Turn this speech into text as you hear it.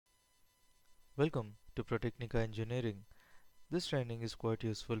Welcome to Pertecnica Engineering. This training is quite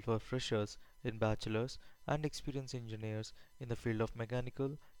useful for freshers in bachelor's and experienced engineers in the field of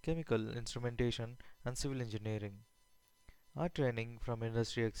mechanical, chemical, instrumentation, and civil engineering. Our training from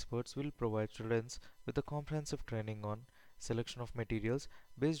industry experts will provide students with a comprehensive training on selection of materials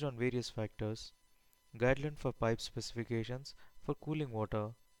based on various factors, guideline for pipe specifications for cooling water,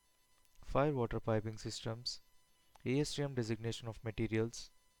 fire water piping systems, ASTM designation of materials,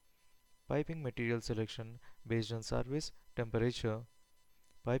 piping material selection based on service temperature,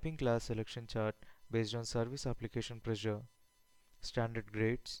 piping class selection chart based on service application pressure, standard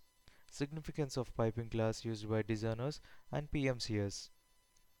grades, significance of piping class used by designers and PMCS.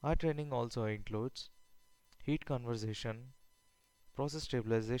 Our training also includes heat conversion, process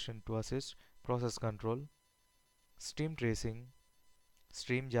stabilization to assist process control, steam tracing,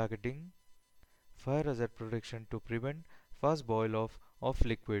 steam jacketing, fire hazard protection to prevent fast boil off of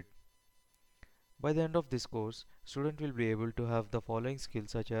liquid. By the end of this course, student will be able to have the following skills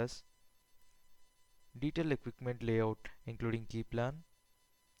such as detailed equipment layout including key plan,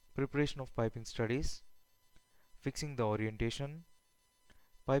 preparation of piping studies, fixing the orientation,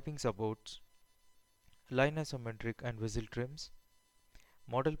 piping supports, line isometric and vessel trims,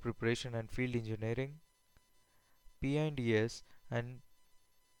 model preparation and field engineering, PIDS and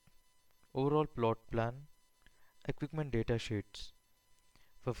overall plot plan, equipment data sheets.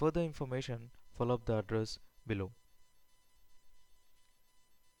 For further information, follow up the address below.